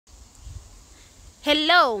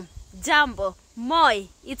Hello, Jambo, Moi,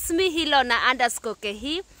 it's me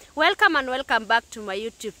Hilona_Kehi. Welcome and welcome back to my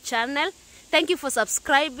YouTube channel. Thank you for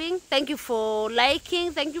subscribing, thank you for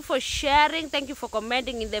liking, thank you for sharing, thank you for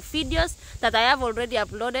commenting in the videos that I have already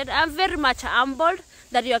uploaded. I'm very much humbled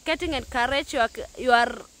that you are getting encouraged, you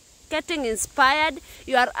are getting inspired,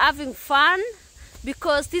 you are having fun,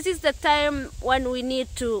 because this is the time when we need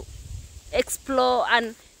to explore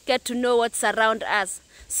and get to know what's around us.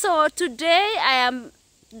 So today I am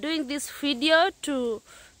doing this video to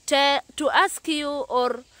ask you,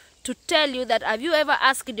 or to tell you that, have you ever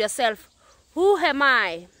asked yourself, who am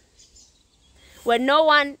I when no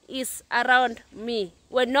one is around me,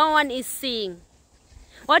 when no one is seeing?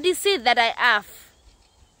 What is it that I have?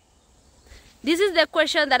 This is the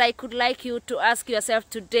question that I could like you to ask yourself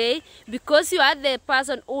today, because you are the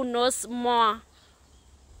person who knows more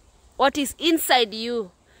what is inside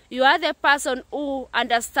you. You are the person who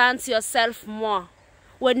understands yourself more.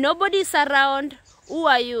 When nobody is around, who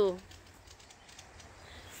are you?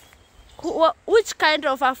 Which kind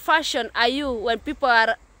of a fashion are you when people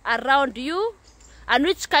are around you? And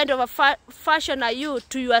which kind of a fashion are you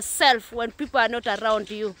to yourself when people are not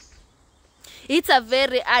around you? It's a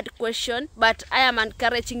very hard question, but I am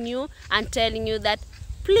encouraging you and telling you that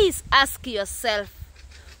please ask yourself,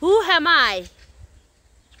 who am I?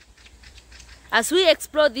 As we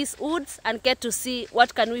explore these woods and get to see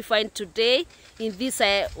what can we find today in these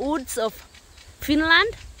woods of Finland.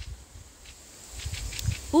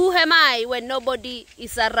 Who am I when nobody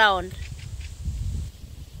is around?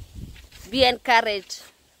 Be encouraged.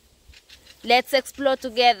 Let's explore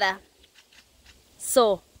together.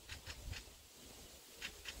 So,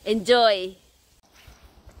 enjoy.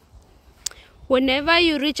 Whenever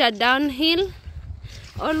you reach a downhill,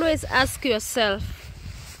 always ask yourself,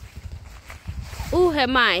 who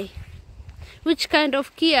am I? Which kind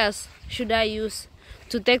of gears should I use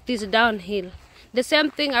to take this downhill? The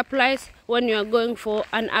same thing applies when you are going for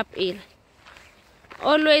an uphill.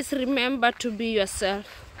 Always remember to be yourself.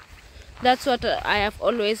 That's what I have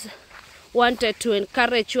always wanted to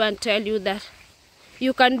encourage you and tell you, that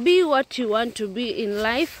you can be what you want to be in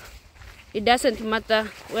life. It doesn't matter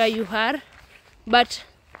where you are, but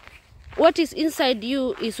what is inside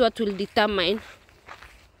you is what will determine.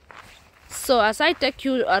 So as I take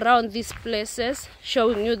you around these places,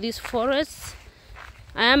 showing you these forests,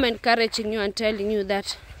 I am encouraging you and telling you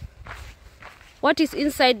that what is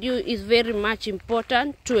inside you is very much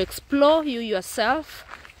important to explore you yourself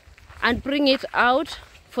and bring it out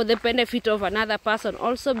for the benefit of another person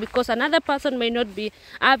also, because another person may not be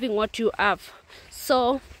having what you have.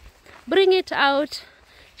 So bring it out,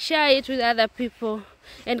 share it with other people,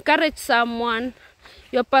 encourage someone.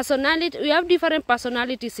 Your personality, we have different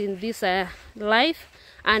personalities in this life,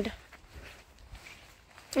 and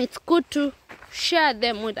it's good to share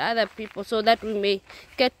them with other people so that we may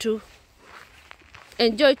get to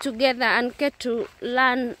enjoy together and get to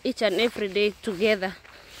learn each and every day together.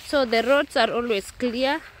 So the roads are always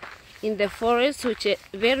clear in the forest, which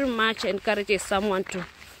very much encourages someone to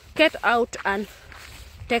get out and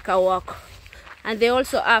take a walk. And they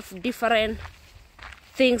also have different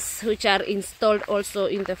things which are installed also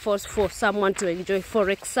in the forest for someone to enjoy. For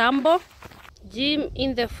example, gym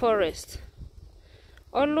in the forest.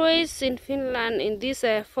 Always in Finland, in this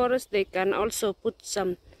forest, they can also put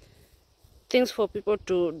some things for people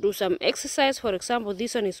to do some exercise. For example,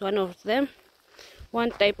 this one is one of them,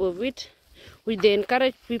 one type of it, which they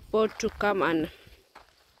encourage people to come and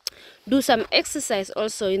do some exercise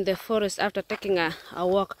also in the forest after taking a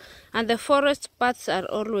walk. And the forest paths are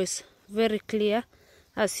always very clear,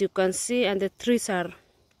 as you can see, and the trees are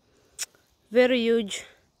very huge.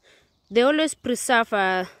 They always preserve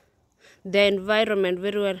the environment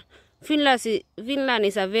very well. Finland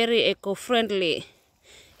is a very eco-friendly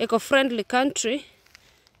country,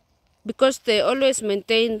 because they always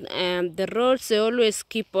maintain the roads. They always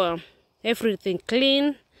keep everything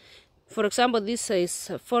clean. For example, this is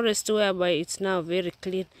a forest whereby it's now very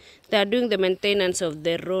clean. They are doing the maintenance of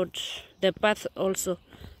the road, the path also,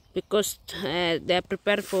 because they are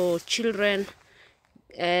prepared for children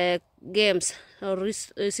games, or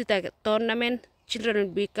is it a tournament? Children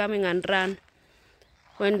will be coming and run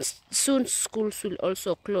when soon schools will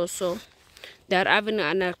also close. So they are having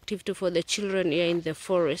an activity for the children here in the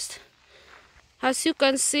forest. As you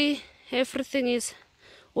can see, everything is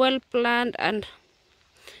well planned and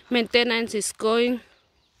maintenance is going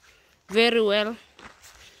very well,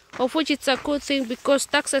 of which it's a good thing, because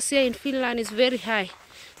taxes here in Finland is very high.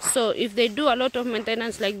 So if they do a lot of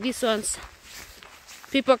maintenance like these ones,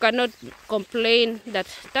 people cannot complain that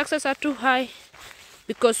taxes are too high,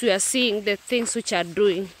 because we are seeing the things which are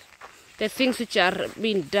doing. the things which are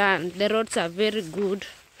being done. The roads are very good.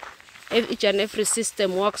 Each and every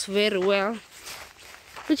system works very well,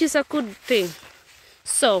 which is a good thing.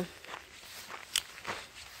 So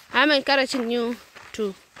I'm encouraging you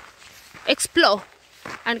to explore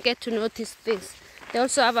and get to know these things. They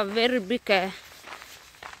also have a very big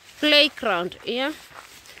playground here.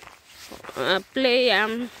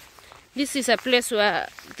 This is a place where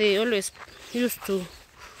they always used to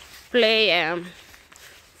play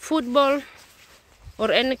football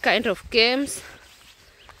or any kind of games,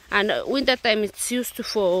 and winter time it's used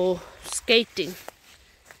for skating.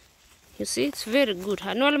 You see, it's very good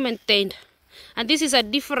and well maintained. And this is a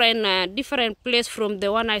different place from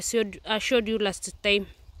the one I showed you last time.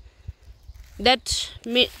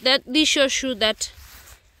 This shows you that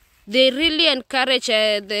they really encourage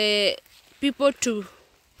the people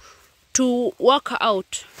to work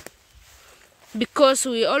out, because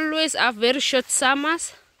we always have very short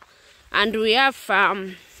summers and we have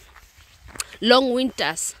long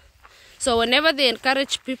winters. So whenever they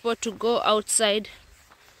encourage people to go outside,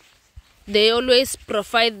 they always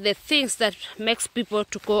provide the things that makes people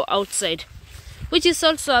to go outside, which is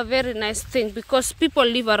also a very nice thing, because people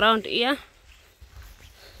live around here.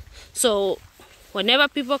 So whenever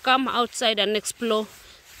people come outside and explore,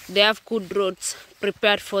 they have good roads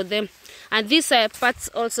prepared for them. And these paths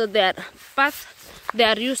also, they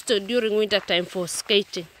are used to during winter time for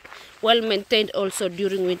skating. Well maintained also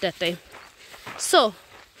during winter time. So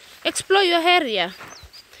explore your area,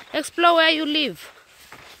 explore where you live,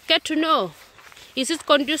 get to know, is it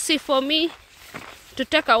conducive for me to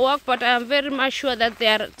take a walk? But I am very much sure that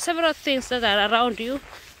there are several things that are around you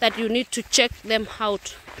that you need to check them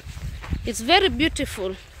out. It's very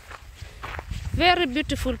beautiful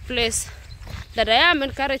place that I am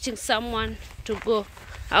encouraging someone to go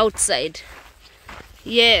outside.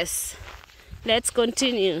 Yes, let's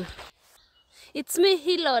continue. It's me,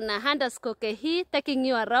 Hilona_Kehi, taking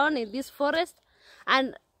you around in this forest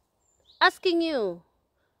and asking you,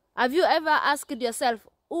 have you ever asked yourself,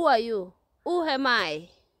 who are you? Who am I?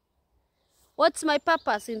 What's my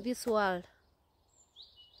purpose in this world?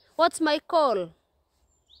 What's my call?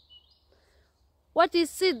 What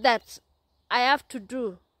is it that I have to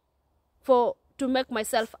do to make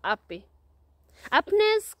myself happy?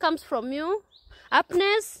 Happiness comes from you.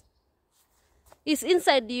 Happiness is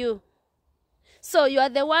inside you. So you are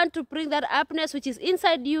the one to bring that happiness which is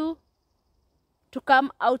inside you to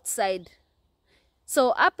come outside.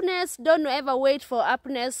 So happiness, don't ever wait for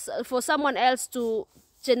happiness, for someone else to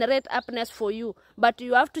generate happiness for you. But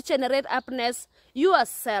you have to generate happiness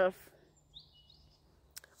yourself.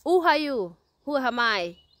 Who are you? Who am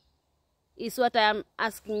I? Is what I am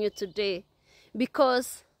asking you today.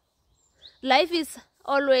 Because life is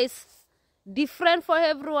always different for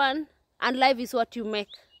everyone, and life is what you make.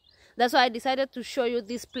 That's why I decided to show you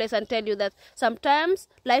this place and tell you that sometimes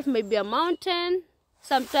life may be a mountain,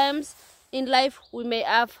 sometimes in life we may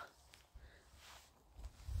have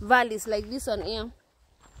valleys like this one here.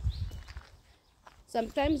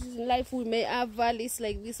 Sometimes in life we may have valleys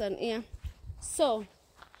like this one here. So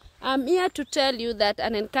I'm here to tell you that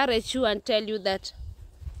and encourage you and tell you that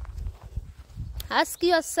ask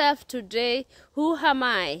yourself today, who am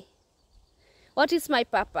I? What is my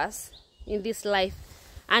purpose in this life?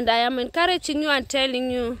 And I am encouraging you and telling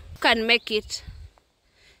you can make it.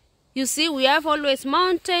 You see, we have always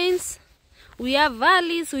mountains, we have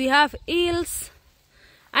valleys, we have hills.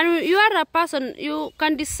 And you are a person, you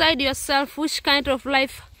can decide yourself which kind of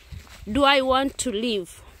life do I want to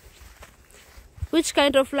live. Which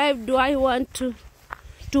kind of life do I want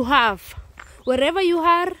to have? Wherever you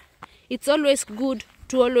are, it's always good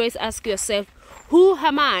to always ask yourself, who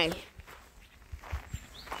am I?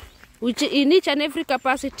 Which in each and every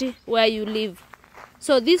capacity where you live.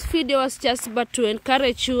 So this video was just but to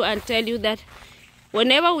encourage you and tell you that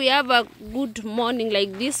whenever we have a good morning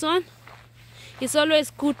like this one, it's always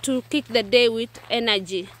good to kick the day with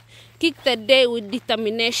energy. Kick the day with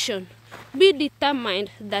determination. Be determined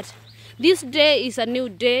that this day is a new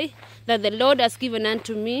day that the Lord has given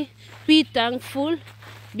unto me. Be thankful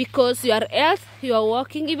because you are healthy, you are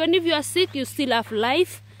walking. Even if you are sick, you still have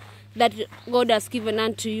life that God has given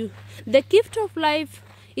unto you. The gift of life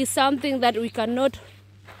is something that we cannot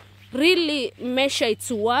really measure its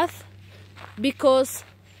worth, because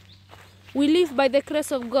we live by the grace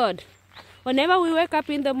of God. Whenever we wake up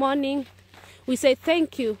in the morning, we say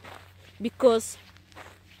thank you because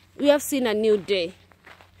we have seen a new day.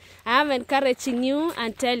 I am encouraging you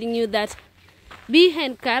and telling you that be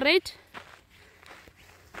encouraged.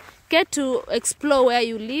 Get to explore where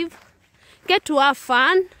you live. Get to have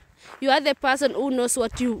fun. You are the person who knows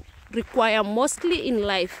what you require mostly in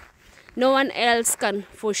life. No one else can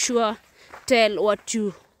for sure tell what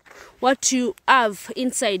you have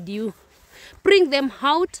inside you. Bring them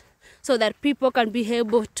out so that people can be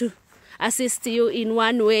able to assist you in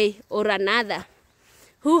one way or another.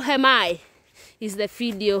 Who am I is the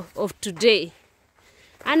video of today.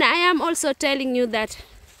 And I am also telling you that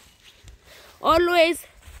always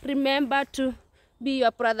remember to be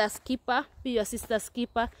your brother's keeper, be your sister's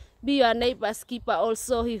keeper, be your neighbor's keeper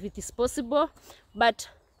also if it is possible. But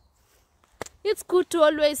it's good to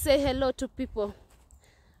always say hello to people.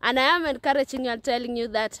 And I am encouraging you and telling you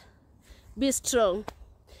that be strong.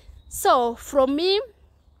 So from me,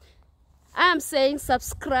 I am saying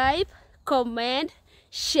subscribe, comment,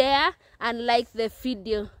 share and like the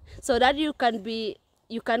video so that you can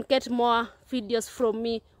get more videos from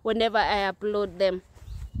me whenever I upload them.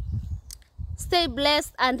 Stay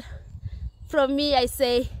blessed, and from me I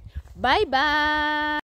say bye bye.